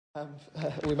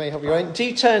We may have your own.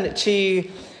 Do turn to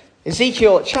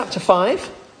Ezekiel chapter 5,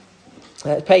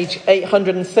 page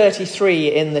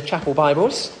 833 in the chapel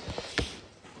Bibles.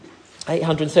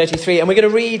 833, and we're going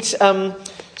to read.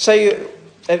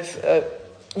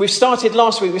 We started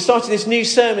last week. We started this new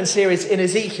sermon series in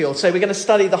Ezekiel. So we're going to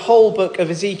study the whole book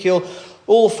of Ezekiel,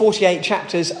 all 48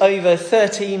 chapters, over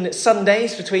 13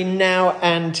 Sundays between now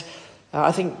and.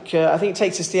 I think it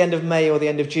takes us to the end of May or the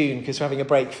end of June because we're having a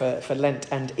break for Lent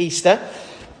and Easter.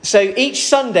 So each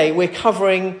Sunday we're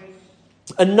covering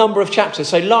a number of chapters.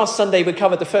 So last Sunday we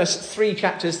covered the first 3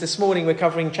 chapters. This morning we're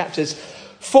covering chapters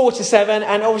 4 to 7.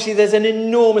 And obviously there's an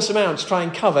enormous amount to try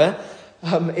and cover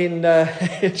in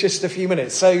just a few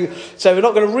minutes. So we're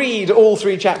not going to read all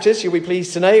 3 chapters, you'll be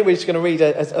pleased to know. We're just going to read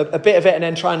a bit of it and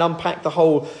then try and unpack the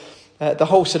whole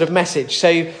sort of message. So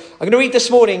I'm going to read this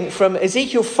morning from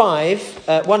Ezekiel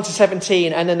 5, 1 to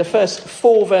 17, and then the first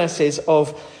 4 verses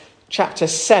of chapter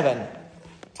 7.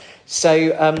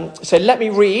 So let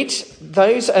me read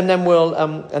those, and then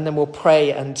we'll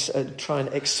pray and try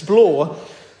and explore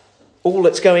all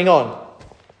that's going on.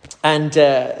 And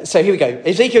so here we go.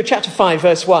 Ezekiel chapter 5,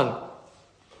 verse 1.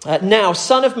 Now,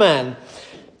 son of man,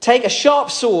 take a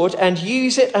sharp sword and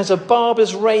use it as a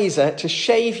barber's razor to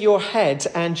shave your head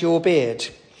and your beard.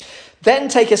 Then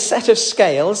take a set of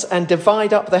scales and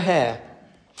divide up the hair.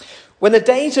 When the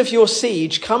days of your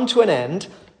siege come to an end,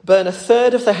 burn a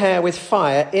third of the hair with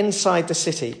fire inside the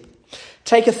city.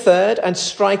 Take a third and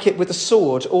strike it with a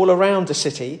sword all around the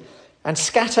city, and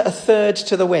scatter a third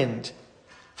to the wind.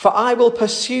 For I will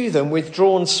pursue them with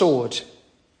drawn sword.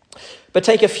 But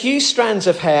take a few strands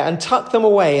of hair and tuck them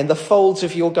away in the folds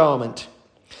of your garment.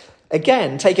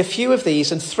 Again, take a few of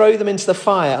these and throw them into the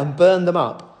fire and burn them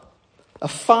up. A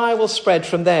fire will spread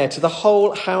from there to the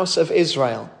whole house of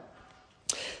Israel.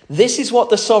 This is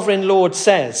what the sovereign Lord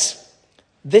says.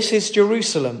 This is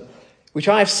Jerusalem, which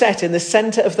I have set in the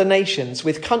center of the nations,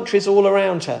 with countries all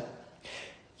around her.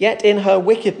 Yet in her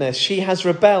wickedness she has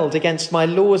rebelled against my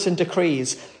laws and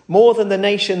decrees more than the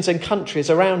nations and countries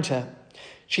around her.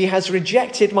 She has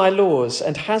rejected my laws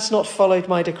and has not followed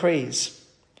my decrees.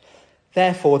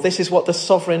 Therefore, this is what the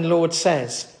sovereign Lord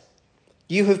says.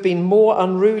 You have been more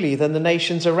unruly than the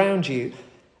nations around you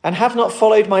and have not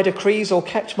followed my decrees or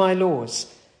kept my laws.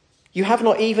 You have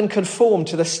not even conformed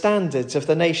to the standards of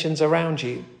the nations around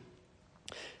you.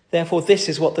 Therefore, this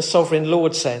is what the sovereign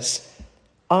Lord says.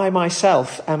 I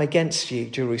myself am against you,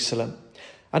 Jerusalem,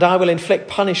 and I will inflict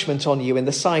punishment on you in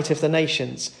the sight of the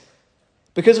nations.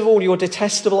 Because of all your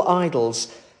detestable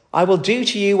idols, I will do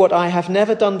to you what I have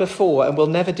never done before and will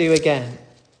never do again.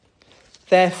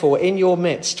 Therefore, in your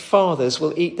midst, fathers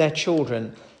will eat their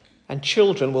children, and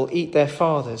children will eat their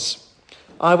fathers.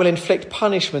 I will inflict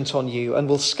punishment on you and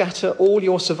will scatter all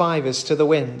your survivors to the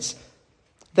winds.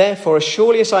 Therefore, as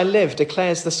surely as I live,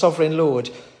 declares the sovereign Lord,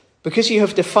 because you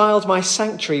have defiled my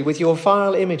sanctuary with your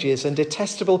vile images and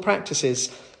detestable practices,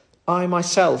 I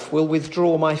myself will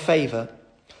withdraw my favour.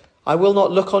 I will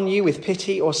not look on you with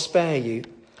pity or spare you.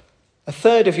 A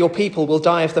third of your people will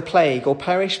die of the plague or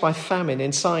perish by famine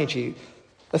inside you.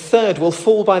 A third will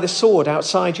fall by the sword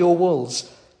outside your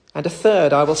walls. And a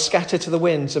third I will scatter to the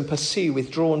winds and pursue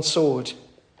with drawn sword.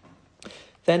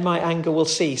 Then my anger will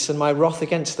cease and my wrath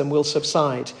against them will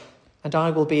subside, and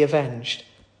I will be avenged.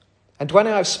 And when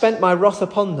I have spent my wrath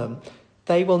upon them,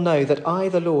 they will know that I,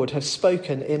 the Lord, have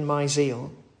spoken in my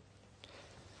zeal.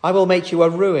 I will make you a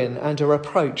ruin and a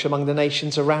reproach among the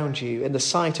nations around you in the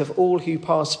sight of all who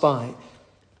pass by.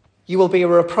 You will be a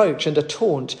reproach and a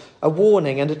taunt, a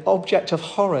warning and an object of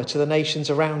horror to the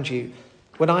nations around you,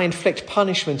 when I inflict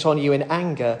punishment on you in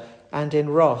anger and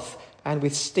in wrath and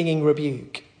with stinging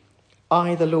rebuke.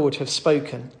 I, the Lord, have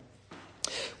spoken.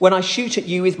 When I shoot at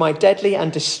you with my deadly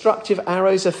and destructive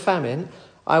arrows of famine,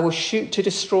 I will shoot to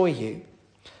destroy you.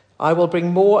 I will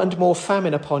bring more and more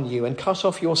famine upon you and cut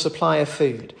off your supply of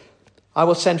food. I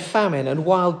will send famine and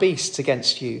wild beasts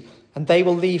against you, and they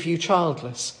will leave you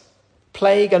childless.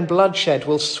 Plague and bloodshed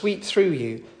will sweep through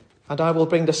you, and I will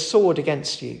bring the sword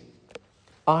against you.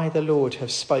 I, the Lord,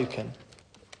 have spoken.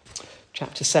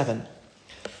 Chapter 7.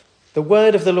 The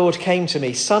word of the Lord came to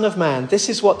me, Son of man, this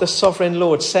is what the sovereign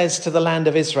Lord says to the land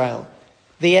of Israel.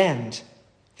 The end.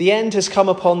 The end has come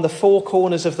upon the 4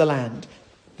 corners of the land.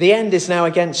 The end is now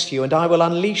against you, and I will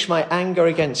unleash my anger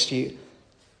against you.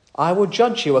 I will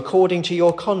judge you according to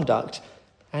your conduct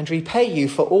and repay you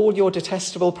for all your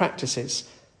detestable practices.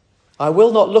 I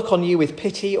will not look on you with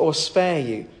pity or spare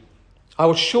you. I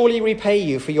will surely repay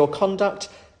you for your conduct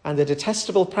and the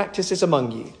detestable practices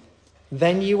among you.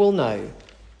 Then you will know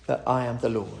that I am the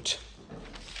Lord.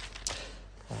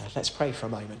 Let's pray for a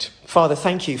moment. Father,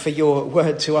 thank you for your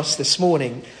word to us this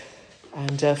morning.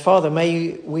 And Father,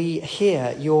 may we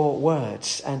hear your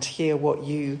words and hear what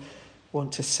you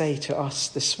want to say to us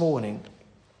this morning.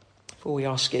 For we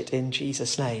ask it in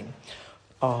Jesus' name.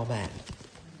 Amen.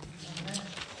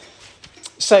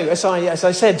 So, as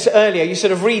I said earlier, you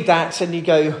sort of read that and you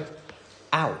go,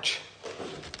 ouch.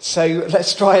 So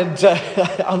let's try and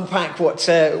unpack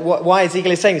why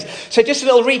Ezekiel is saying this. So just a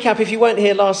little recap, if you weren't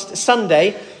here last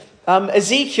Sunday,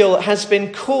 Ezekiel has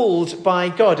been called by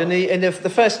God. In the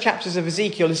first chapters of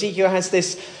Ezekiel has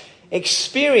this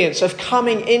experience of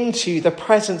coming into the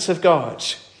presence of God,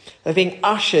 of being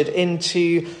ushered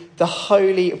into the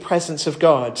holy presence of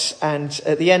God. And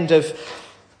at the end of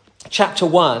chapter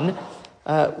 1,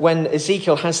 when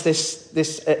Ezekiel has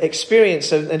this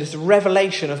experience and this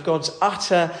revelation of God's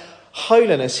utter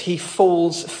holiness, he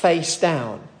falls face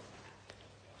down.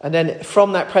 And then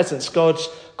from that presence, God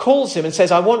calls him and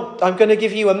says, I'm going to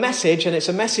give you a message, and it's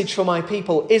a message for my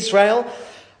people Israel,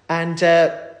 and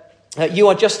you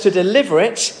are just to deliver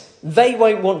it. They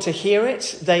won't want to hear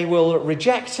it. They will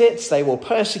reject it. They will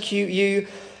persecute you.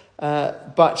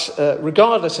 But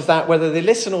regardless of that, whether they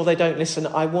listen or they don't listen,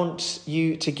 I want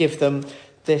you to give them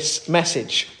this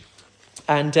message.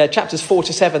 And chapters 4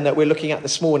 to 7 that we're looking at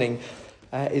this morning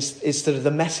is sort of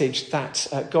the message that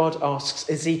God asks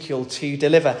Ezekiel to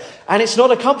deliver. And it's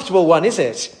not a comfortable one, is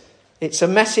it? It's a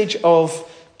message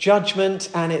of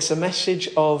judgment, and it's a message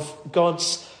of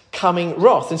God's coming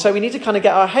wrath. And so we need to kind of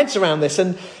get our heads around this.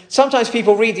 And sometimes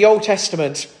people read the Old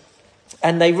Testament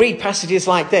and they read passages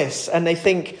like this and they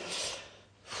think,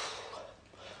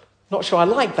 not sure I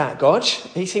like that God.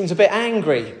 He seems a bit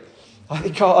angry. I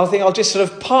think I'll just sort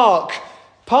of park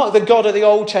the God of the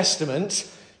Old Testament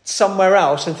somewhere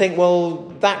else and think, well,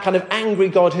 that kind of angry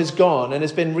God has gone and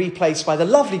has been replaced by the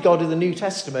lovely God of the New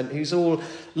Testament, who's all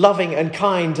loving and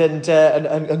kind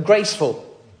and graceful.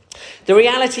 The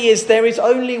reality is there is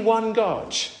only one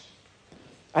God,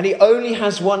 and he only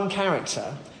has one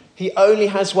character. He only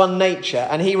has one nature,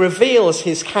 and he reveals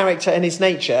his character and his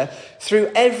nature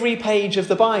through every page of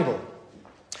the Bible.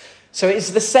 So it's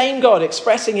the same God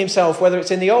expressing himself, whether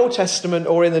it's in the Old Testament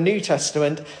or in the New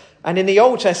Testament. And in the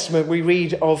Old Testament, we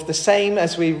read of the same,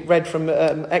 as we read from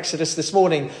Exodus this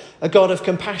morning, a God of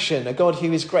compassion, a God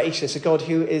who is gracious, a God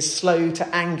who is slow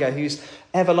to anger, who's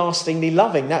everlastingly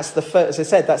loving. That's the first, as I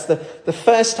said, that's the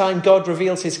first time God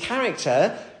reveals his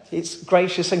character. It's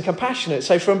gracious and compassionate.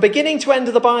 So from beginning to end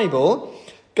of the Bible,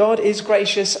 God is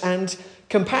gracious and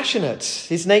compassionate.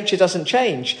 His nature doesn't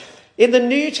change. In the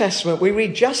New Testament, we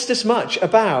read just as much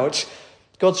about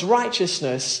God's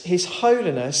righteousness, his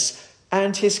holiness,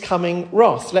 and his coming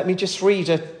wrath. Let me just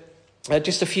read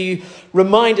just a few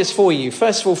reminders for you.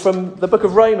 First of all, from the book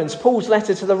of Romans, Paul's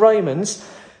letter to the Romans.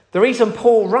 The reason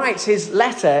Paul writes his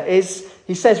letter is,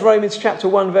 he says, Romans chapter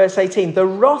 1, verse 18, the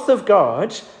wrath of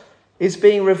God is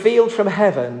being revealed from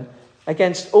heaven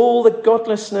against all the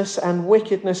godlessness and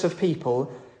wickedness of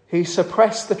people who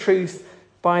suppress the truth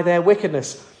by their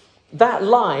wickedness. That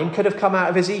line could have come out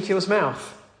of Ezekiel's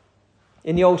mouth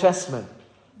in the Old Testament.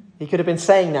 He could have been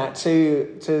saying that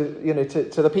to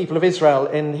the people of Israel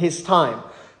in his time.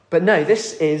 But no,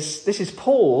 this is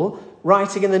Paul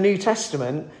writing in the New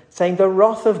Testament saying the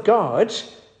wrath of God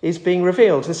is being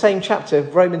revealed. The same chapter,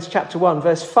 Romans chapter 1,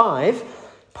 verse 5,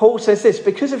 Paul says this,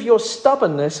 because of your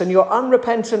stubbornness and your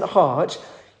unrepentant heart,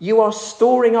 you are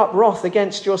storing up wrath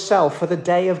against yourself for the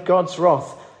day of God's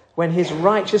wrath, when his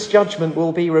righteous judgment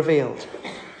will be revealed.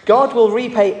 God will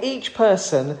repay each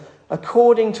person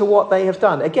according to what they have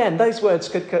done. Again, those words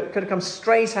could have come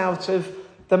straight out of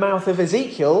the mouth of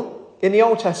Ezekiel in the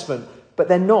Old Testament, but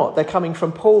they're not. They're coming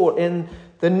from Paul in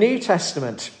the New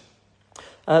Testament.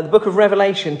 The book of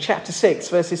Revelation, chapter 6,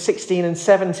 verses 16 and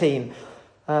 17.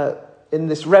 In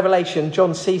this Revelation,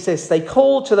 John sees this. They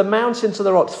called to the mountains and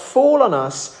the rocks, fall on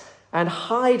us and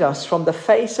hide us from the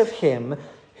face of him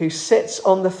who sits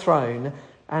on the throne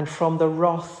and from the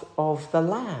wrath of the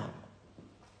Lamb.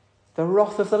 The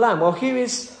wrath of the Lamb. Well, who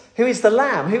is the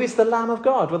Lamb? Who is the Lamb of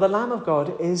God? Well, the Lamb of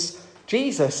God is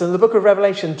Jesus. And the book of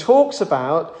Revelation talks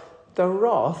about the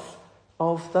wrath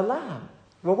of the Lamb.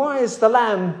 Well, why is the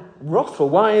Lamb wrathful?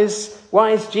 Why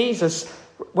is Jesus?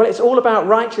 Well, it's all about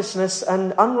righteousness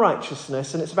and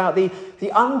unrighteousness, and it's about the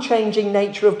unchanging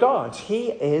nature of God.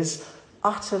 He is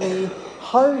utterly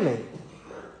holy,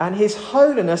 and his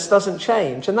holiness doesn't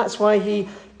change, and that's why he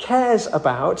cares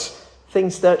about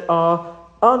things that are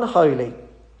unholy.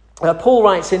 Paul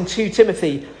writes in 2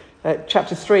 Timothy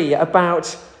chapter 3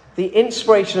 about the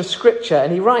inspiration of Scripture,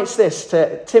 and he writes this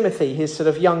to Timothy, his sort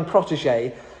of young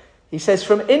protege. He says,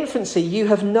 from infancy you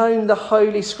have known the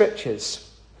Holy Scriptures,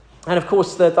 And of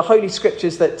course, the Holy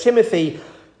Scriptures that Timothy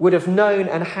would have known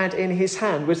and had in his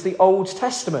hand was the Old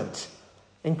Testament,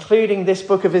 including this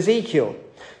book of Ezekiel.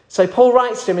 So Paul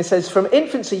writes to him and says, "From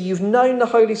infancy you've known the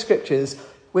Holy Scriptures,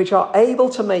 which are able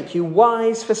to make you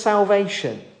wise for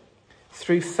salvation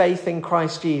through faith in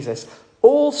Christ Jesus.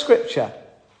 All Scripture,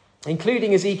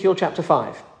 including Ezekiel chapter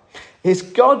 5, is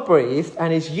God-breathed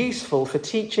and is useful for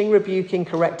teaching, rebuking,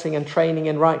 correcting and training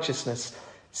in righteousness,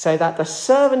 so that the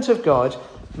servant of God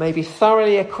may be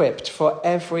thoroughly equipped for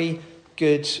every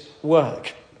good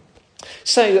work."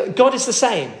 So God is the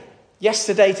same,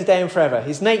 yesterday, today and forever.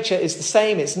 His nature is the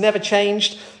same. It's never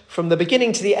changed. From the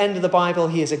beginning to the end of the Bible,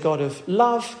 he is a God of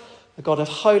love, a God of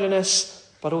holiness,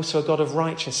 but also a God of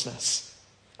righteousness.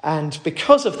 And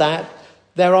because of that,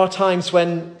 there are times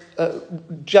when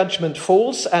judgment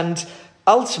falls, and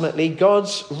ultimately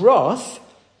God's wrath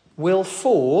will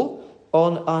fall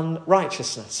on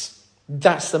unrighteousness.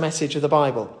 That's the message of the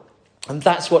Bible. And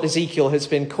that's what Ezekiel has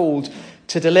been called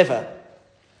to deliver.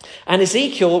 And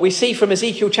Ezekiel, we see from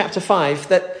Ezekiel chapter 5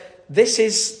 that this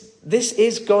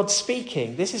is God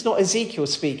speaking. This is not Ezekiel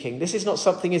speaking. This is not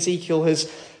something Ezekiel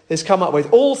has come up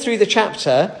with. All through the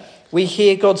chapter, we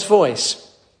hear God's voice.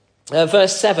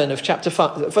 Verse 5 of chapter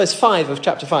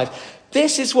 5.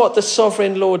 This is what the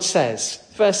sovereign Lord says.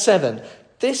 Verse 7.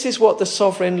 This is what the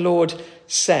sovereign Lord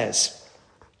says.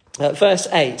 Verse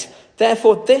 8.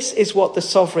 Therefore, this is what the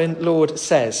sovereign Lord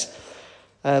says.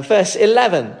 Verse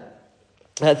 11.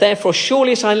 Therefore,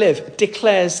 surely as I live,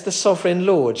 declares the sovereign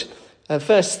Lord.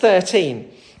 Verse 13.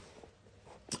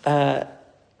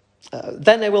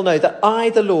 Then they will know that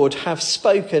I, the Lord, have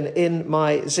spoken in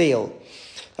my zeal.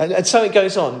 And so it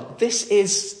goes on. This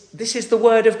is the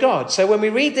word of God. So when we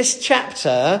read this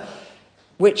chapter,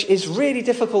 which is really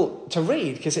difficult to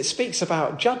read because it speaks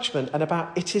about judgment and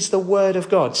about it is the word of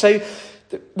God. So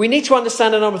we need to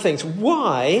understand a number of things.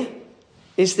 Why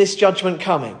is this judgment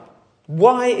coming?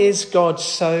 Why is God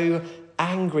so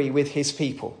angry with his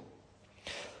people?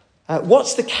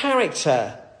 What's the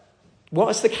character? What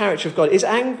is the character of God?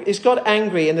 Is God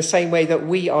angry in the same way that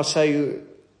we are so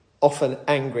often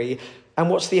angry? And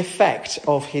what's the effect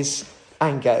of his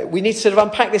anger? We need to sort of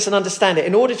unpack this and understand it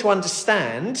in order to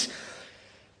understand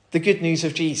the good news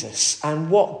of Jesus and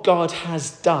what God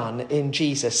has done in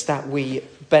Jesus that we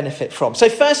benefit from. So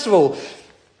first of all,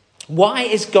 why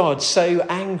is God so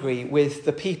angry with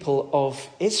the people of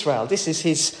Israel? This is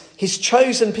his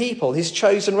chosen people, his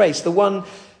chosen race, the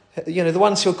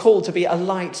ones who are called to be a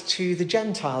light to the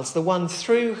Gentiles, the one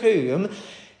through whom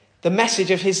the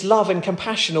message of his love and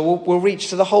compassion will reach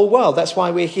to the whole world. That's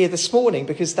why we're here this morning,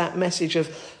 because that message of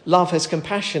love as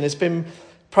compassion has been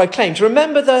proclaimed.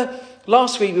 Remember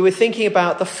last week we were thinking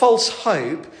about the false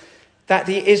hope that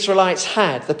the Israelites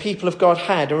had, the people of God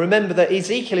had. And remember that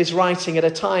Ezekiel is writing at a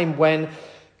time when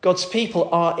God's people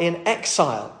are in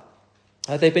exile.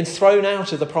 They've been thrown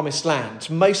out of the promised land.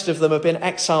 Most of them have been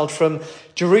exiled from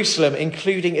Jerusalem,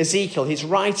 including Ezekiel. He's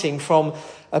writing from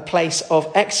a place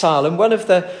of exile. And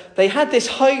they had this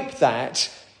hope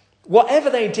that whatever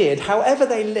they did, however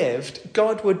they lived,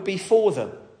 God would be for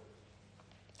them.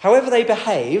 However they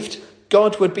behaved,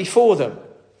 God would be for them.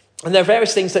 And there are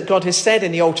various things that God has said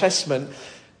in the Old Testament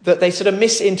that they sort of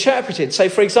misinterpreted. So,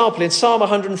 for example, in Psalm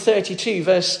 132,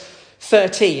 verse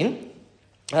 13,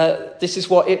 this is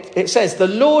what it says. The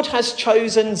Lord has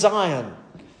chosen Zion,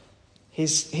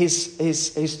 his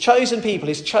chosen people,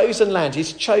 his chosen land,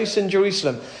 his chosen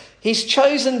Jerusalem. He's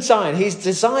chosen Zion. He's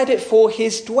desired it for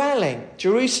his dwelling.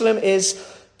 Jerusalem is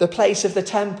the place of the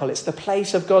temple. It's the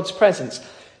place of God's presence.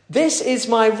 This is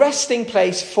my resting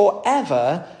place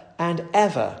forever and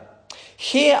ever.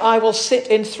 Here I will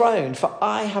sit enthroned, for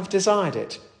I have desired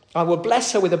it. I will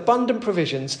bless her with abundant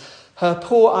provisions. Her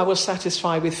poor I will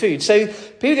satisfy with food. So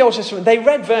people of the Old Testament, they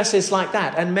read verses like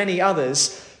that and many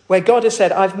others where God has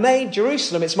said, I've made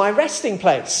Jerusalem, it's my resting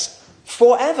place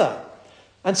forever.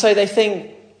 And so they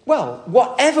think, well,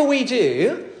 whatever we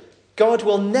do, God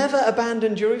will never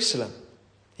abandon Jerusalem.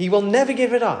 He will never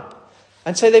give it up.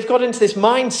 And so they've got into this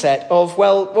mindset of,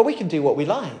 well, we can do what we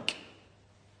like.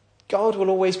 God will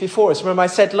always be for us. Remember I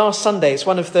said last Sunday, it's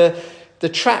one of the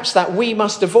traps that we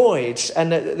must avoid,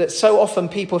 and that so often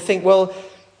people think, I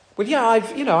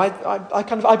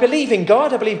believe in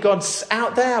God. I believe God's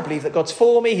out there. I believe that God's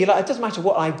for me. It doesn't matter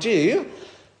what I do.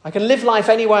 I can live life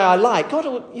any way I like.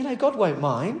 God won't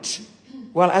mind.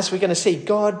 Well, as we're going to see,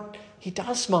 God, he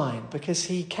does mind because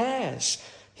he cares.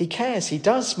 He cares. He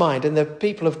does mind. And the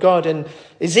people of God in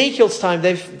Ezekiel's time,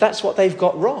 that's what they've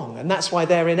got wrong. And that's why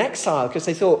they're in exile, because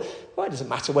they thought, well, it doesn't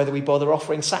matter whether we bother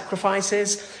offering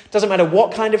sacrifices. It doesn't matter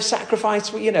what kind of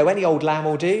sacrifice, any old lamb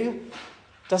will do.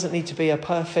 It Doesn't need to be a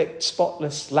perfect,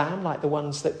 spotless lamb like the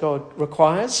ones that God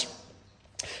requires.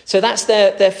 So that's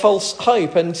their false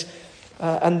hope, and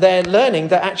they're learning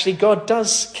that actually God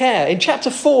does care. In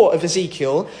chapter 4 of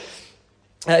Ezekiel,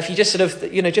 if you just sort of,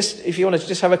 if you want to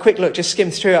just have a quick look, just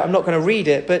skim through it, I'm not going to read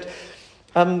it, but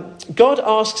God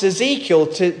asks Ezekiel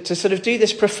to sort of do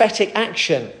this prophetic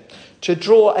action, to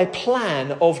draw a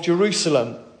plan of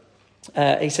Jerusalem.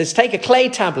 He says, take a clay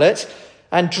tablet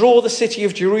and draw the city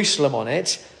of Jerusalem on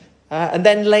it, and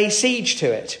then lay siege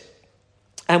to it.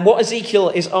 And what Ezekiel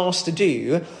is asked to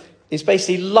do is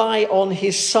basically lie on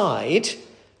his side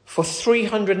for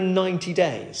 390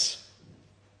 days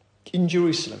in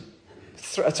Jerusalem.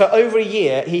 So over a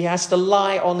year, he has to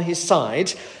lie on his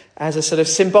side as a sort of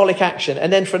symbolic action,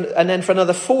 and then for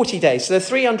another 40 days. So the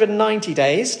 390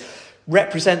 days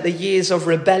represent the years of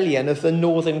rebellion of the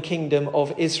northern kingdom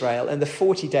of Israel, and the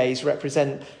 40 days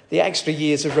represent the extra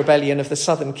years of rebellion of the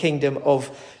southern kingdom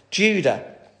of Judah.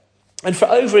 And for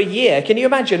over a year, can you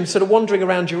imagine sort of wandering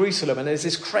around Jerusalem and there's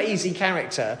this crazy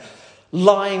character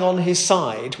lying on his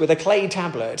side with a clay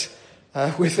tablet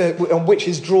on which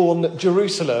is drawn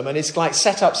Jerusalem, and it's like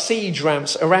set up siege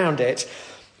ramps around it.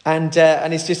 And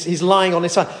he's lying on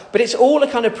his side. But it's all a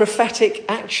kind of prophetic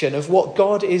action of what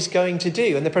God is going to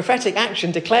do. And the prophetic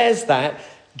action declares that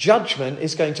judgment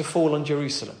is going to fall on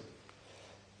Jerusalem.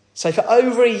 So for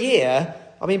over a year,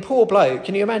 I mean, poor bloke,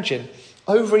 can you imagine?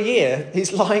 Over a year,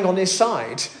 he's lying on his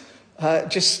side. He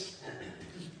just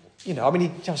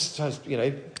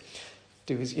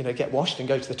do his, get washed and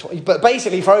go to the toilet. But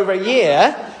basically for over a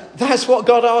year, that's what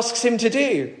God asks him to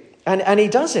do. And he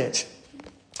does it.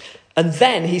 And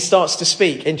then he starts to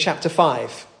speak in chapter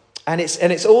 5. And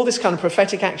it's all this kind of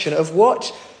prophetic action of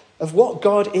what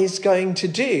God is going to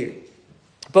do.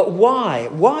 But why?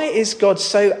 Why is God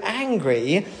so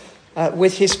angry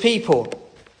with his people?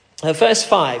 Verse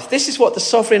 5, this is what the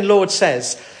sovereign Lord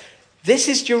says. This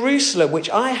is Jerusalem, which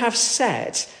I have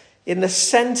set in the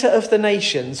center of the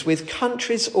nations with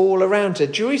countries all around her.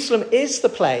 Jerusalem is the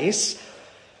place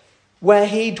where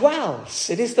he dwells.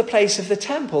 It is the place of the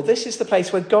temple. This is the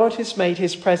place where God has made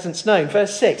his presence known.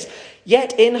 Verse 6,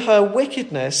 yet in her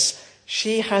wickedness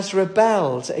she has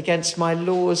rebelled against my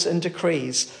laws and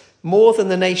decrees. More than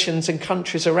the nations and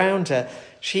countries around her,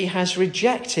 she has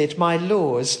rejected my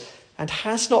laws and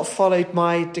has not followed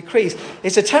my decrees.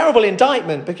 It's a terrible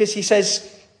indictment because he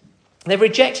says they've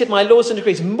rejected my laws and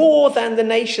decrees more than the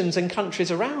nations and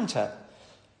countries around her.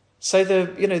 So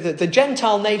the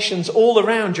Gentile nations all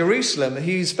around Jerusalem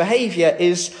whose behaviour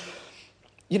is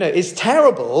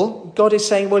terrible, God is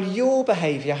saying, well, your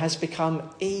behaviour has become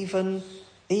even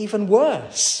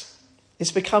worse.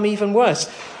 It's become even worse.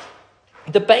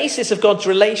 The basis of God's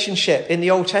relationship in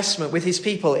the Old Testament with his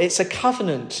people, it's a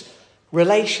covenant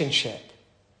relationship.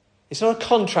 It's not a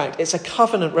contract, it's a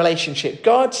covenant relationship.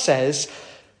 God says,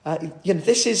 I've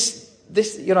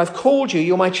called you,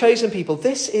 you're my chosen people.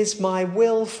 This is my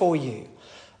will for you.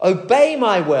 Obey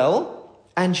my will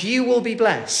and you will be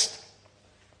blessed.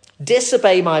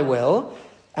 Disobey my will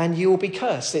and you will be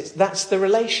cursed. That's the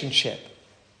relationship.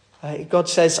 God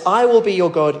says, I will be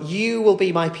your God, you will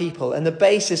be my people. And the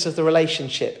basis of the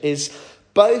relationship is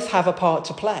both have a part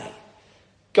to play.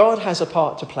 God has a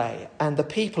part to play and the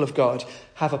people of God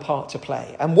have a part to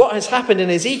play. And what has happened in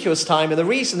Ezekiel's time, and the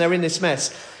reason they're in this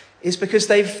mess, is because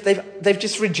they've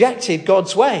just rejected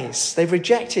God's ways. They've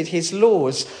rejected his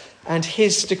laws and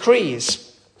his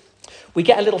decrees. We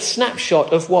get a little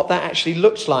snapshot of what that actually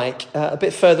looked like a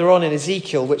bit further on in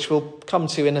Ezekiel, which we'll come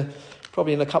to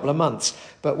probably in a couple of months.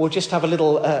 But we'll just have a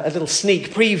little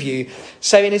sneak preview.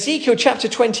 So in Ezekiel chapter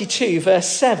 22, verse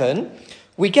 7,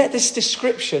 we get this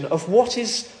description of what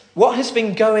has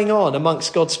been going on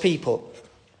amongst God's people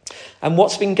and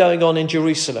what's been going on in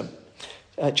Jerusalem.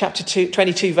 Chapter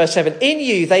 22, verse 7. In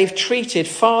you they've treated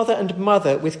father and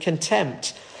mother with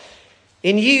contempt.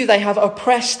 In you they have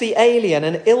oppressed the alien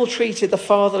and ill-treated the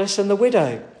fatherless and the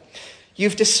widow.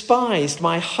 You've despised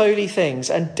my holy things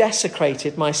and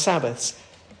desecrated my Sabbaths.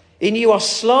 In you are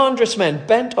slanderous men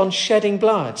bent on shedding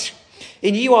blood.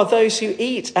 In you are those who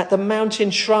eat at the mountain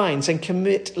shrines and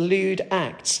commit lewd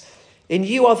acts. In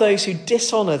you are those who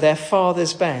dishonour their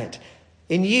father's bed.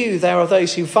 In you there are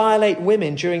those who violate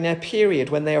women during their period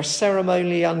when they are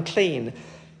ceremonially unclean.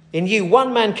 In you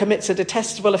one man commits a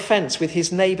detestable offence with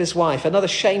his neighbour's wife, another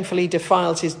shamefully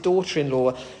defiles his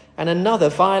daughter-in-law, and another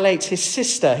violates his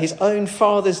sister, his own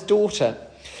father's daughter.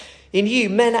 In you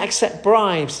men accept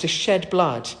bribes to shed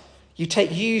blood. You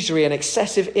take usury and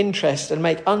excessive interest and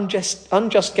make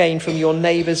unjust gain from your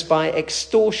neighbours by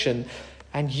extortion,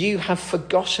 and you have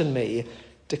forgotten me,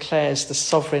 declares the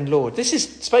sovereign Lord. This is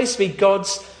supposed to be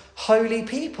God's holy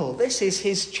people. This is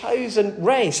his chosen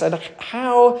race. And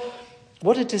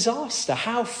what a disaster.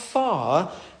 How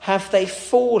far have they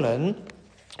fallen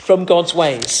from God's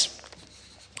ways?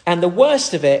 And the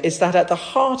worst of it is that at the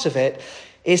heart of it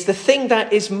is the thing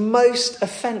that is most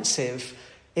offensive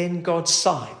in God's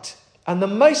sight. And the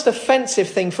most offensive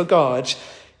thing for God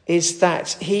is that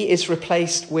he is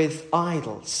replaced with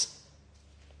idols.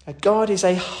 God is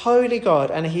a holy God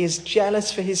and he is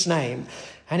jealous for his name.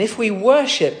 And if we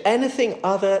worship anything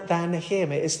other than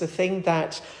him, it is the thing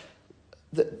that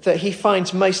he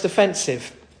finds most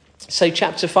offensive. So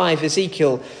chapter 5,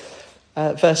 Ezekiel,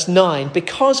 verse 9,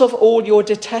 because of all your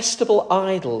detestable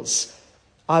idols,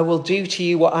 I will do to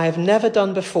you what I have never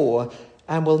done before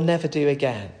and will never do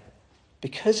again.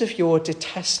 Because of your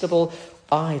detestable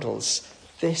idols,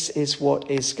 this is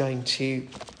what is going to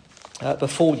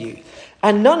befall you.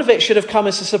 And none of it should have come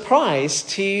as a surprise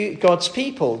to God's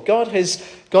people. God has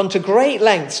gone to great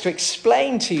lengths to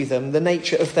explain to them the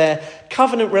nature of their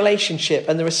covenant relationship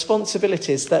and the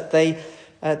responsibilities that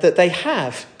they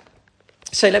have.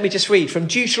 So let me just read from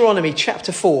Deuteronomy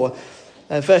chapter 4,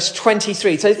 verse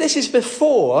 23. So this is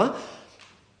before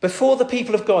the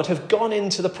people of God have gone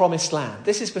into the promised land.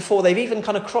 This is before they've even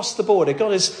kind of crossed the border.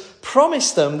 God has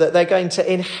promised them that they're going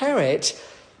to inherit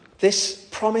this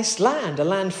promised land, a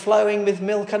land flowing with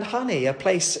milk and honey, a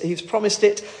place he's promised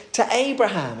it to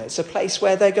Abraham. It's a place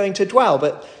where they're going to dwell.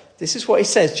 But this is what he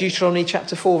says, Deuteronomy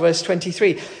chapter 4, verse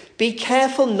 23. Be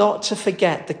careful not to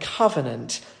forget the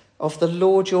covenant of the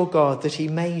Lord your God that he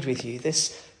made with you.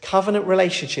 This covenant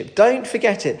relationship. Don't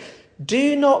forget it.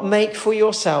 Do not make for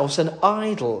yourselves an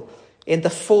idol in the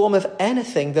form of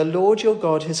anything the Lord your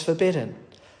God has forbidden.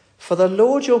 For the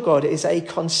Lord your God is a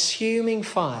consuming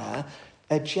fire,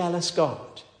 a jealous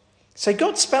God. So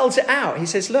God spells it out. He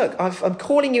says, look, I'm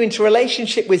calling you into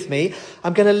relationship with me.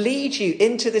 I'm going to lead you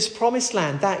into this promised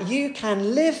land that you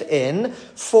can live in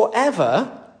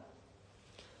forever.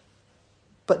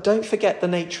 But don't forget the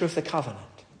nature of the covenant.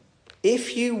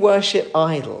 If you worship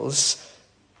idols,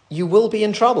 you will be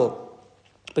in trouble,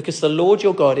 because the Lord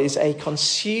your God is a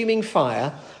consuming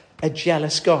fire, a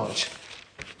jealous God.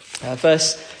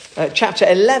 Chapter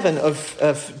 11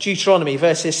 of Deuteronomy,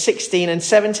 verses 16 and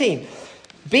 17.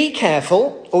 Be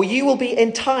careful, or you will be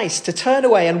enticed to turn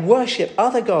away and worship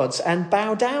other gods and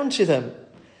bow down to them.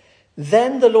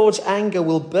 Then the Lord's anger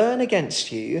will burn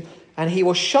against you, and he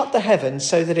will shut the heavens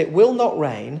so that it will not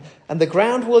rain, and the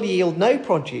ground will yield no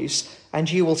produce,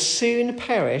 and you will soon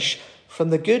perish from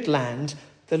the good land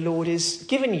the Lord is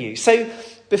giving you. So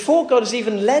before God has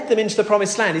even led them into the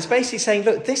promised land, he's basically saying,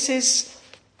 look, this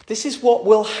is what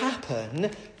will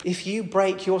happen if you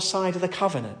break your side of the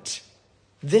covenant.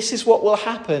 This is what will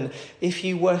happen if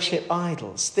you worship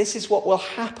idols. This is what will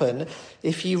happen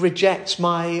if you reject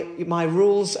my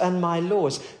rules and my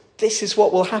laws. This is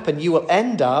what will happen. You will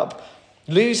end up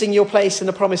losing your place in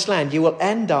the promised land. You will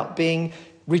end up being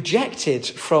rejected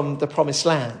from the promised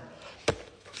land.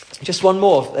 Just one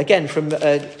more, again, from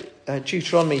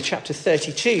Deuteronomy chapter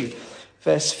 32,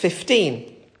 verse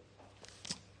 15.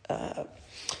 So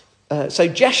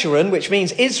Jeshurun, which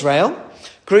means Israel,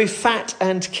 grew fat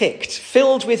and kicked.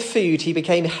 Filled with food, he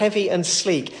became heavy and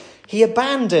sleek. He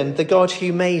abandoned the God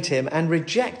who made him and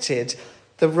rejected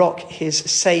the rock, his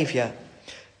saviour.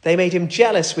 They made him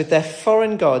jealous with their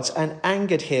foreign gods and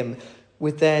angered him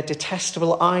with their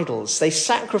detestable idols. They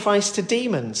sacrificed to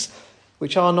demons,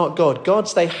 which are not God,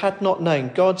 gods they had not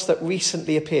known, gods that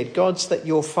recently appeared, gods that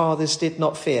your fathers did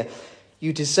not fear.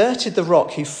 You deserted the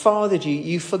rock who fathered you.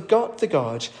 You forgot the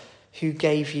God who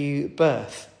gave you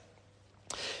birth.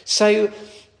 So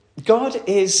God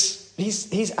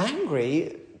he's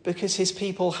angry because his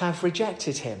people have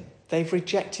rejected him. They've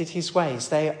rejected his ways.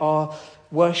 They are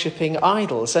worshipping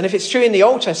idols. And if it's true in the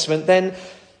Old Testament, then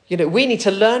we need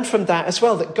to learn from that as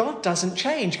well, that God doesn't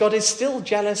change. God is still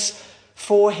jealous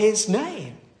for his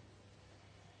name.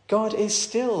 God is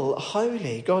still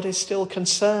holy. God is still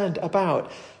concerned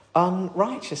about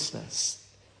unrighteousness.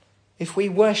 If we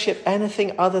worship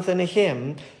anything other than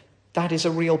him, that is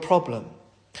a real problem.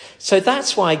 So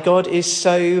that's why God is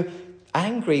so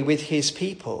angry with his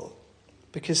people,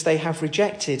 because they have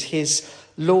rejected his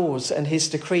laws and his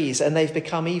decrees, and they've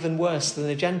become even worse than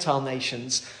the Gentile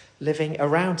nations living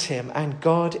around him, and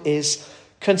God is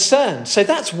concerned. So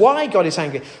that's why God is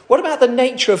angry. What about the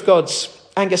nature of God's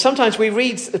anger? Sometimes we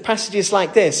read passages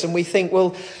like this and we think,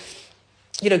 well,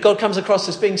 God comes across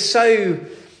as being so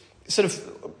sort of,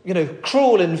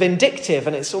 cruel and vindictive,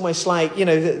 and it's almost like,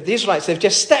 the Israelites, they've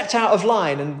just stepped out of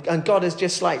line and God has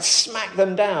just like smacked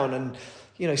them down and,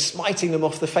 smiting them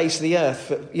off the face of the earth.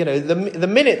 The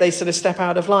minute they sort of step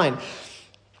out of line.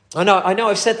 I know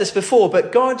I've said this before,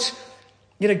 but God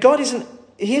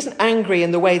isn't angry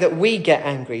in the way that we get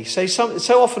angry.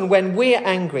 So often when we're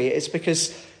angry, it's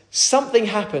because something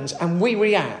happens and we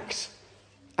react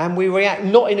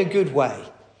not in a good way.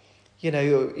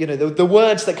 The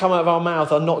words that come out of our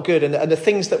mouth are not good, and the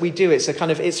things that we do, it's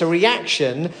a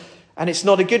reaction, and it's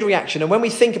not a good reaction. And when we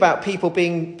think about people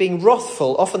being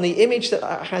wrathful, often the image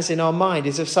that has in our mind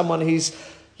is of someone who's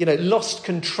lost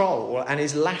control and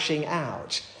is lashing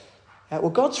out. Well,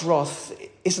 God's wrath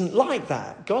isn't like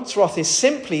that. God's wrath is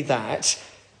simply that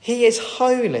he is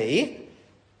holy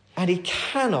and he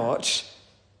cannot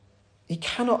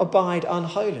abide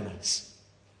unholiness.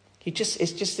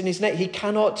 It's just in his nature. He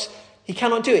cannot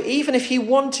do it. Even if he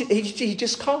wanted, he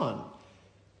just can't.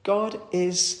 God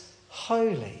is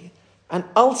holy. And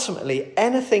ultimately,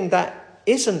 anything that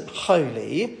isn't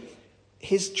holy,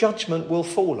 his judgment will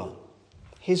fall on.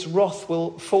 His wrath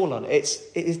will fall on. It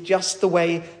is just the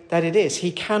way that it is.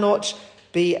 He cannot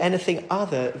be anything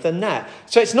other than that.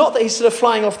 So it's not that he's sort of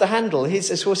flying off the handle.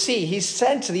 As we'll see, he's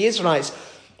said to the Israelites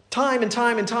time and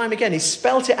time and time again, he's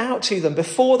spelt it out to them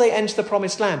before they enter the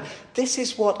promised land. This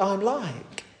is what I'm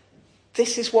like.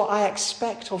 This is what I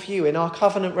expect of you in our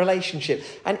covenant relationship.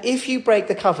 And if you break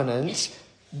the covenant,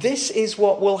 this is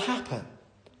what will happen.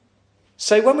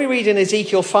 So when we read in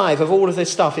Ezekiel 5 of all of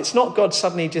this stuff, it's not God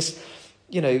suddenly just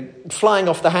flying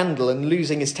off the handle and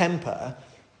losing his temper.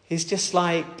 He's just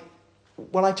like,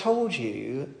 well, I told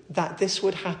you that this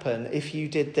would happen if you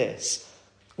did this.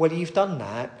 Well, you've done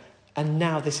that, and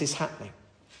now this is happening.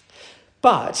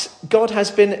 But God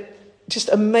has been just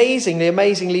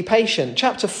amazingly patient.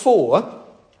 Chapter 4,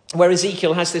 where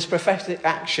Ezekiel has this prophetic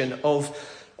action of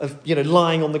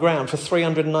lying on the ground for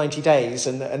 390 days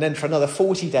and then for another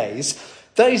 40 days,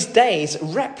 those days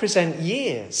represent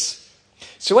years.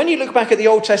 So when you look back at the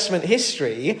Old Testament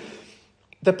history,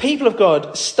 the people of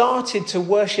God started to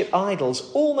worship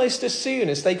idols almost as soon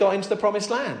as they got into the promised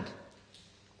land.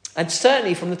 And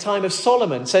certainly from the time of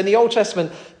Solomon. So in the Old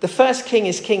Testament, the first king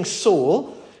is King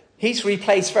Saul. He's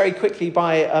replaced very quickly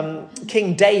by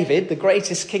King David, the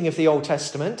greatest king of the Old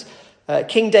Testament.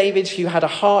 King David, who had a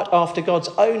heart after God's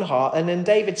own heart. And then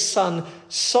David's son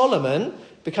Solomon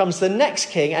becomes the next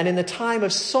king. And in the time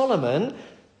of Solomon,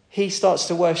 he starts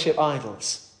to worship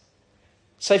idols.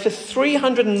 So for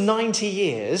 390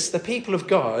 years, the people of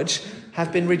God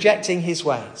have been rejecting his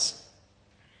ways.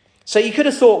 So you could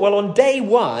have thought, well, on day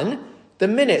one, the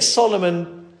minute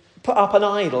Solomon put up an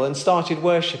idol and started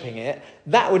worshipping it,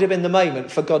 that would have been the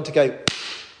moment for God to go,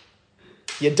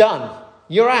 you're done.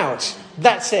 You're out.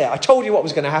 That's it. I told you what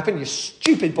was going to happen. You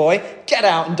stupid boy. Get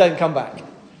out and don't come back.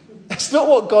 That's not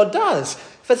what God does.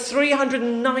 For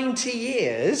 390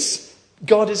 years,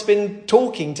 God has been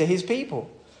talking to his people.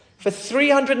 For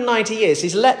 390 years,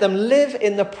 he's let them live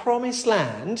in the promised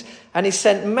land, and he's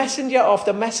sent messenger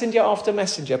after messenger after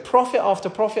messenger, prophet after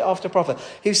prophet after prophet,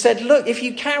 who said, look, if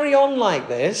you carry on like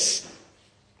this,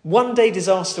 one day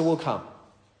disaster will come.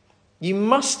 You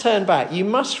must turn back. You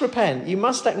must repent. You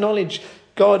must acknowledge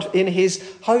God in his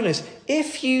holiness.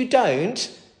 If you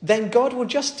don't, then God will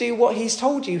just do what he's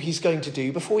told you he's going to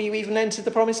do before you even enter the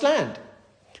promised land.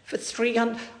 For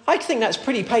 300, I think that's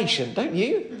pretty patient, don't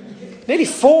you? Nearly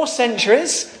 4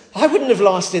 centuries. I wouldn't have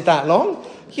lasted that long.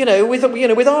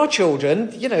 With our children,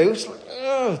 it's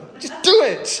like, just do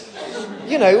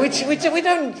it. We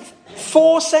don't.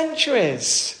 4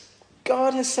 centuries.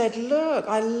 God has said, look,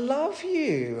 I love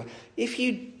you. If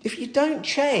you don't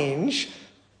change,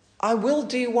 I will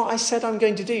do what I said I'm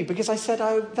going to do, because I said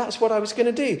that's what I was going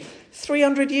to do.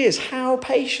 300 years, how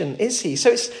patient is he?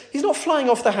 So he's not flying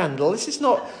off the handle. This is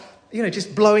not,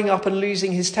 just blowing up and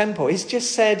losing his temper. He's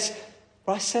just said,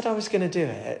 well, I said I was going to do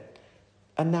it,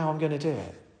 and now I'm going to do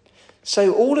it.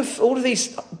 So all of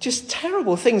these just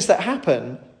terrible things that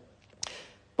happen,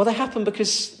 well, they happen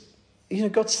because,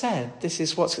 God said this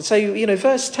is what's... So,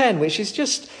 verse 10, which is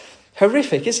just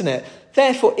horrific, isn't it?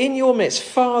 Therefore, in your midst,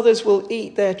 fathers will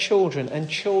eat their children, and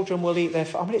children will eat their...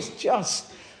 it's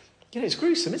just... it's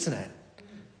gruesome, isn't it?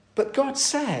 But God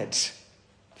said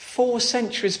 4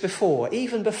 centuries before,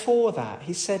 even before that,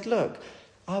 he said, look,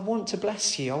 I want to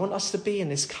bless you. I want us to be in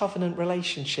this covenant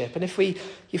relationship. And if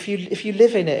you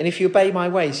live in it, and if you obey my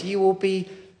ways, you will be,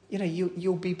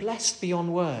 you'll be blessed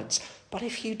beyond words. But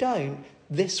if you don't,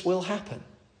 this will happen.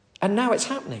 And now it's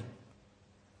happening.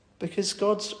 Because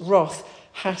God's wrath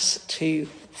has to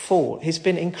fall. He's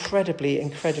been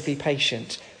incredibly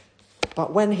patient.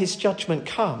 But when his judgment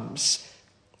comes,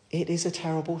 it is a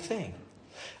terrible thing.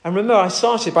 And remember, I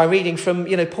started by reading from,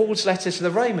 Paul's letter to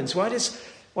the Romans. Why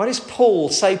is Paul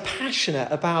so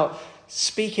passionate about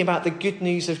speaking about the good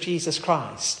news of Jesus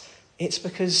Christ? It's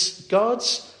because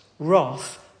God's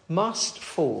wrath must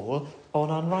fall on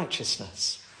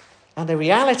unrighteousness. And the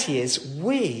reality is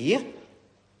we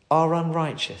are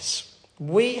unrighteous.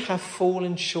 We have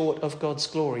fallen short of God's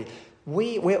glory.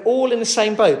 We're all in the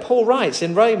same boat. Paul writes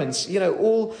in Romans,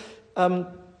 all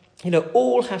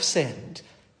have sinned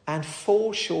and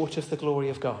fall short of the glory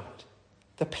of God.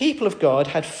 The people of God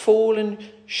had fallen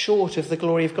short of the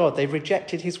glory of God. They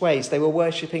rejected his ways. They were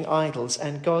worshipping idols,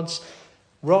 and God's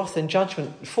wrath and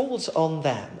judgment falls on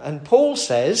them. And Paul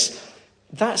says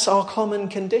that's our common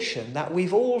condition, that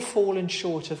we've all fallen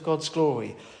short of God's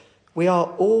glory. We are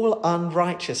all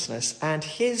unrighteousness, and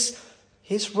his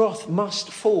wrath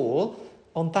must fall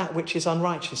on that which is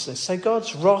unrighteousness. So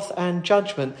God's wrath and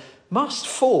judgment must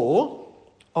fall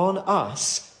on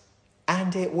us,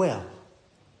 and it will.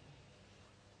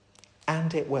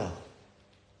 And it will.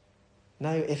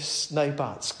 No ifs, no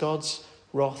buts. God's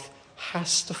wrath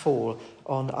has to fall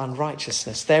on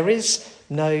unrighteousness. There is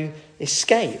no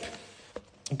escape.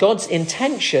 God's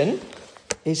intention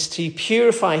is to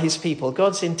purify his people.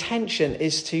 God's intention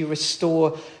is to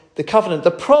restore the covenant.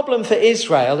 The problem for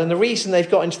Israel, and the reason they've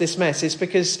got into this mess, is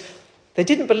because they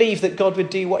didn't believe that God would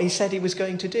do what he said he was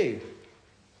going to do.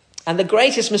 And the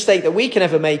greatest mistake that we can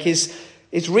ever make is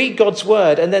read God's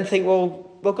word and then think, well,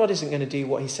 God isn't going to do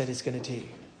what he said he's going to do.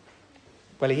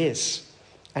 Well, he is,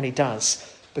 and he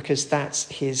does, because that's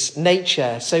his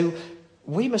nature. So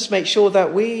we must make sure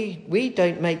that we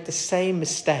don't make the same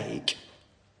mistake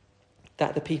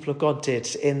that the people of God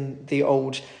did in the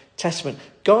Old Testament.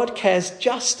 God cares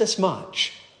just as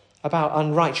much about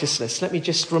unrighteousness. Let me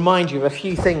just remind you of a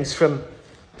few things from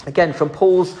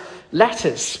Paul's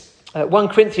letters. 1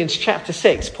 Corinthians chapter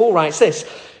 6, Paul writes this: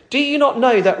 "Do you not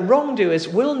know that wrongdoers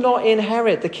will not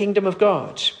inherit the kingdom of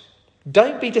God?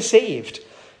 Don't be deceived.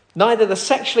 Neither the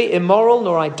sexually immoral,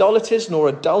 nor idolaters, nor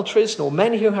adulterers, nor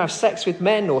men who have sex with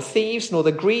men, nor thieves, nor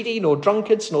the greedy, nor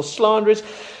drunkards, nor slanderers,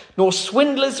 nor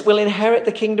swindlers will inherit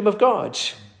the kingdom of God."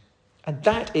 And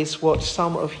that is what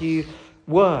some of you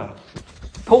were.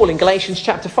 Paul in Galatians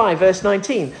chapter 5, verse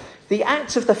 19, "The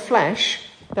acts of the flesh,"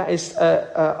 that is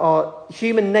our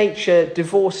human nature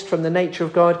divorced from the nature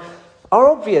of God, "are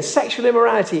obvious: sexual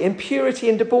immorality, impurity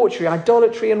and debauchery,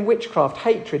 idolatry and witchcraft,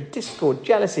 hatred, discord,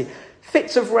 jealousy,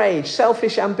 fits of rage,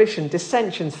 selfish ambition,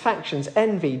 dissensions, factions,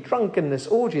 envy, drunkenness,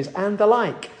 orgies, and the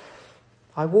like.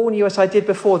 I warn you, as I did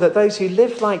before, that those who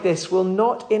live like this will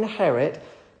not inherit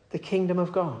the kingdom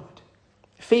of God."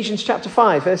 Ephesians chapter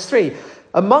 5, verse 3,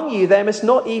 "Among you there must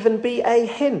not even be a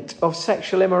hint of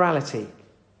sexual immorality,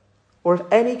 or of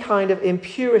any kind of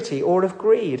impurity, or of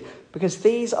greed, because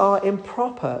these are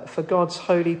improper for God's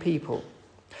holy people.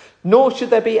 Nor should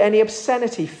there be any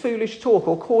obscenity, foolish talk,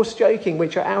 or coarse joking,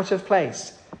 which are out of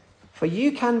place. For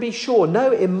you can be sure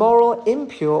no immoral,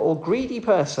 impure, or greedy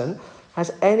person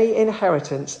has any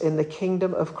inheritance in the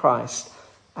kingdom of Christ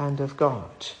and of God."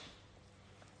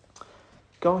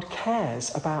 God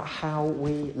cares about how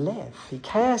we live. He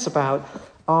cares about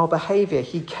our behaviour.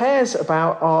 He cares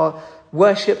about our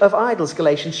worship of idols.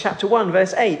 Galatians chapter 1,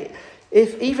 verse 8.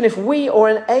 Even if we or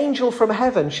an angel from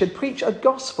heaven should preach a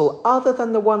gospel other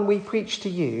than the one we preach to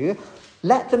you,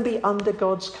 let them be under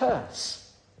God's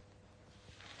curse.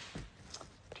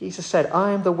 Jesus said,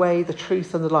 "I am the way, the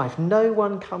truth, and the life. No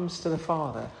one comes to the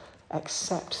Father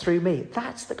except through me."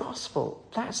 That's the gospel.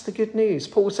 That's the good news.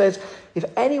 Paul says, if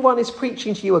anyone is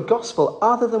preaching to you a gospel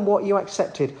other than what you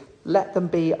accepted, let them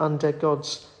be under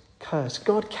God's curse.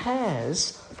 God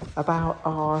cares about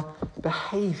our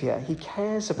behaviour. He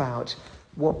cares about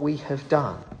what we have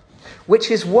done. Which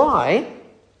is why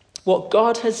what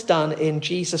God has done in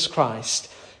Jesus Christ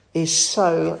is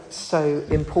so, so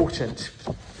important.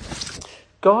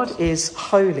 God is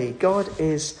holy. God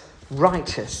is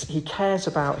righteous. He cares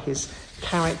about his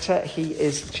character. He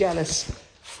is jealous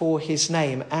for his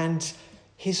name. And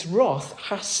his wrath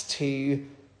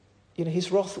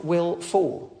his wrath will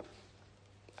fall.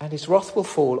 And his wrath will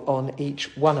fall on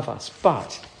each one of us.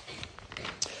 But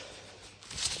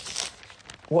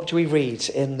what do we read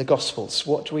in the Gospels?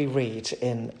 What do we read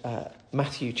in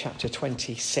Matthew chapter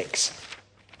 26,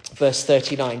 verse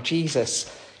 39? Jesus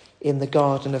in the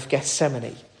Garden of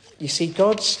Gethsemane. You see,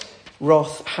 God's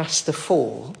wrath has to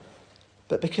fall,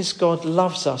 but because God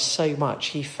loves us so much,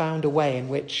 he found a way in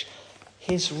which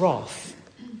his wrath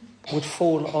would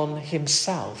fall on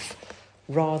himself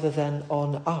rather than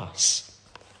on us.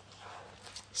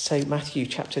 So Matthew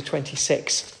chapter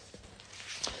 26,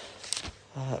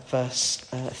 verse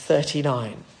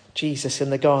 39, Jesus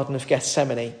in the Garden of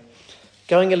Gethsemane.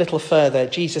 Going a little further,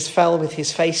 Jesus fell with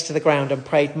his face to the ground and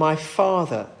prayed, "My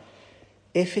Father,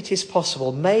 if it is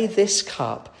possible, may this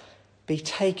cup be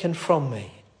taken from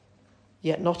me.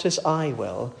 Yet not as I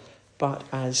will, but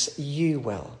as you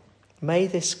will. May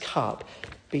this cup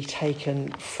be taken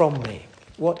from me.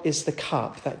 What is the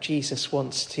cup that Jesus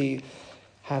wants to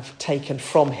have taken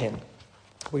from him?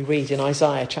 We read in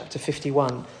Isaiah chapter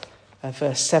 51,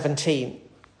 verse 17.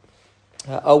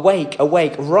 Awake,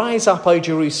 awake, rise up, O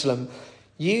Jerusalem,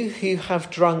 you who have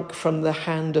drunk from the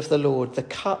hand of the Lord, the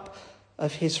cup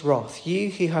of his wrath, you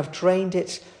who have drained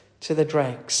it to the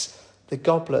dregs, the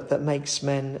goblet that makes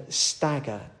men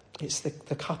stagger. It's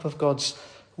the cup of God's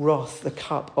wrath, the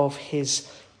cup of his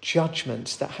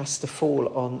judgment that has to fall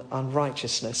on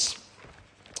unrighteousness.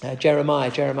 Jeremiah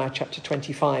chapter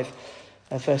 25,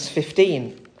 verse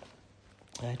 15.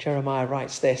 Jeremiah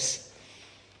writes this.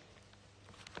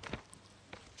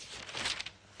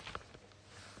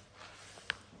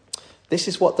 This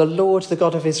is what the Lord, the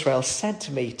God of Israel, said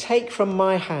to me. Take from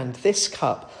my hand this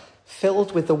cup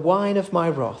filled with the wine of my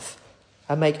wrath,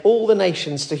 and make all the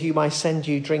nations to whom I send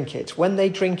you drink it. When they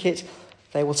drink it,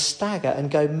 they will stagger and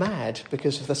go mad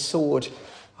because of the sword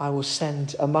I will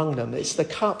send among them. It's the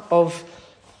cup of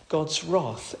God's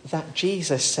wrath that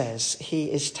Jesus says he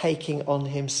is taking on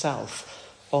himself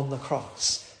on the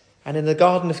cross. And in the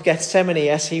Garden of Gethsemane,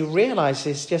 as he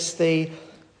realizes just the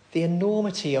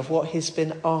enormity of what he's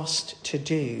been asked to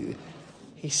do,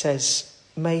 he says,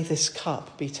 may this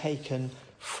cup be taken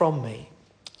from me,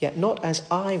 yet not as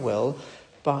I will,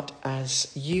 but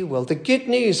as you will. The good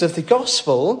news of the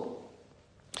gospel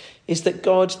is that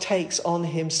God takes on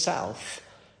himself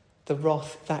the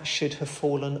wrath that should have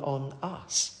fallen on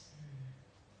us.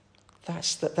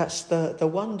 That's the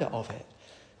wonder of it,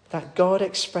 that God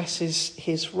expresses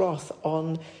his wrath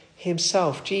on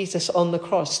himself. Jesus on the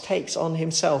cross takes on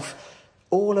himself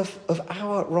all of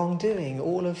our wrongdoing,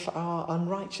 all of our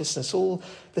unrighteousness, all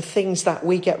the things that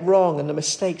we get wrong and the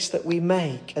mistakes that we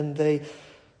make, and the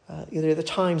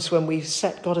times when we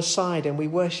set God aside and we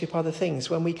worship other things,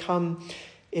 when we come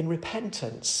in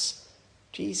repentance.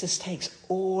 Jesus takes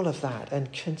all of that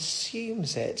and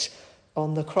consumes it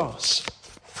on the cross.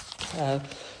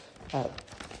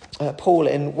 Paul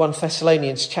in 1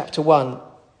 Thessalonians chapter 1,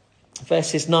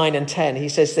 verses 9 and 10, he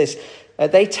says this,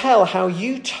 they tell how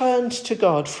you turned to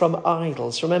God from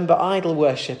idols. Remember, idol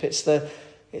worship, it's the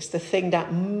thing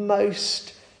that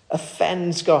most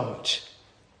offends God.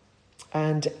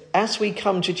 And as we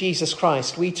come to Jesus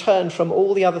Christ, we turn from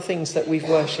all the other things that we've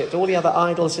worshipped, all the other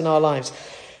idols in our lives.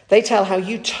 They tell how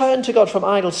you turned to God from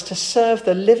idols to serve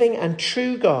the living and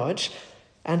true God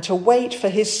and to wait for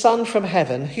his Son from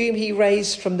heaven, whom he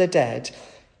raised from the dead,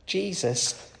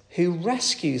 Jesus, who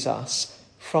rescues us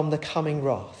from the coming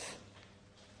wrath.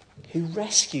 Who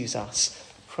rescues us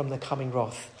from the coming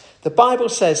wrath. The Bible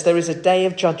says there is a day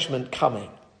of judgment coming,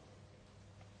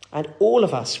 and all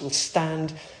of us will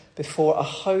stand before a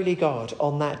holy God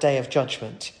on that day of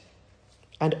judgment.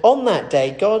 And on that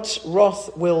day, God's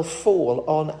wrath will fall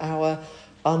on our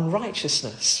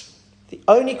unrighteousness. The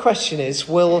only question is,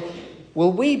 will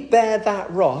we bear that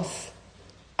wrath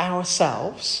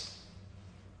ourselves?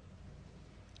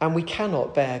 And we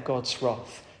cannot bear God's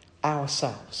wrath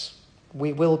ourselves.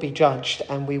 We will be judged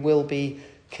and we will be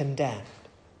condemned.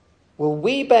 Will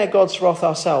we bear God's wrath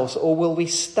ourselves, or will we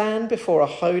stand before a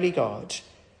holy God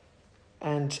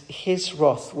and his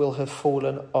wrath will have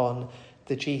fallen on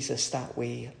the Jesus that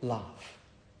we love?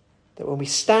 That when we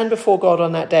stand before God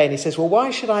on that day and he says, well, why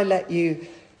should I let you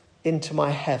into my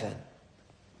heaven?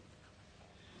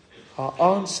 Our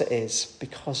answer is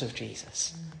because of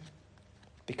Jesus.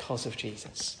 Because of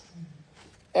Jesus.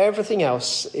 Everything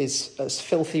else is as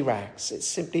filthy rags. It's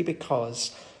simply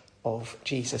because of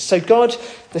Jesus. So God,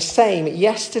 the same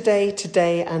yesterday,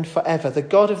 today, and forever. The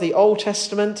God of the Old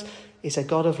Testament is a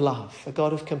God of love, a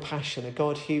God of compassion, a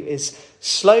God who is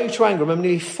slow to anger. Remember,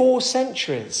 nearly 4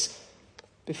 centuries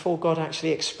before God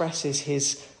actually expresses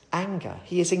his anger.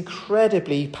 He is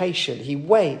incredibly patient. He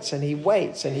waits and he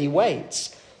waits and he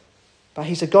waits. But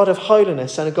he's a God of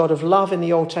holiness and a God of love in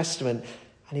the Old Testament.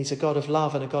 And he's a God of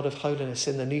love and a God of holiness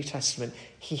in the New Testament.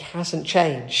 He hasn't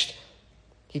changed.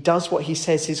 He does what he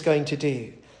says he's going to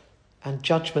do. And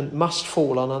judgment must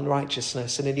fall on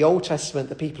unrighteousness. And in the Old Testament,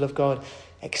 the people of God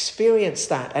experience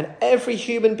that. And every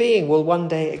human being will one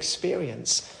day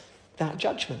experience that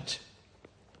judgment.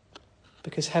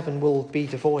 Because heaven will be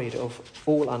devoid of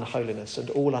all unholiness and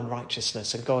all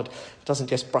unrighteousness. And God doesn't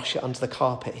just brush it under the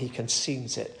carpet. He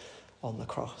consumes it on the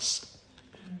cross.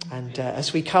 And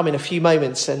as we come in a few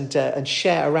moments and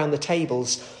share around the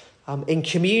tables in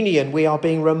communion, we are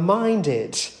being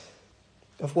reminded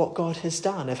of what God has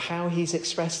done, of how he's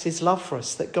expressed his love for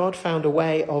us, that God found a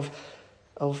way of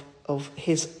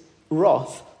his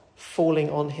wrath falling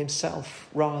on himself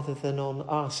rather than on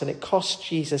us. And it cost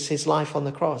Jesus his life on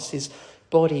the cross, his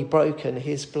body broken,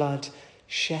 his blood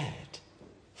shed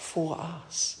for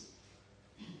us.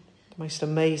 The most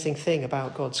amazing thing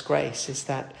about God's grace is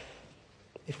that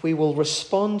if we will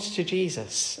respond to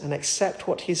Jesus and accept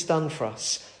what he's done for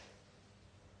us,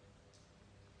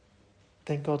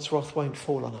 then God's wrath won't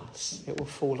fall on us. It will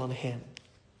fall on him.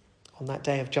 On that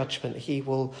day of judgment, he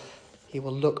will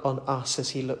look on us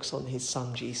as he looks on his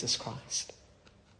son, Jesus Christ.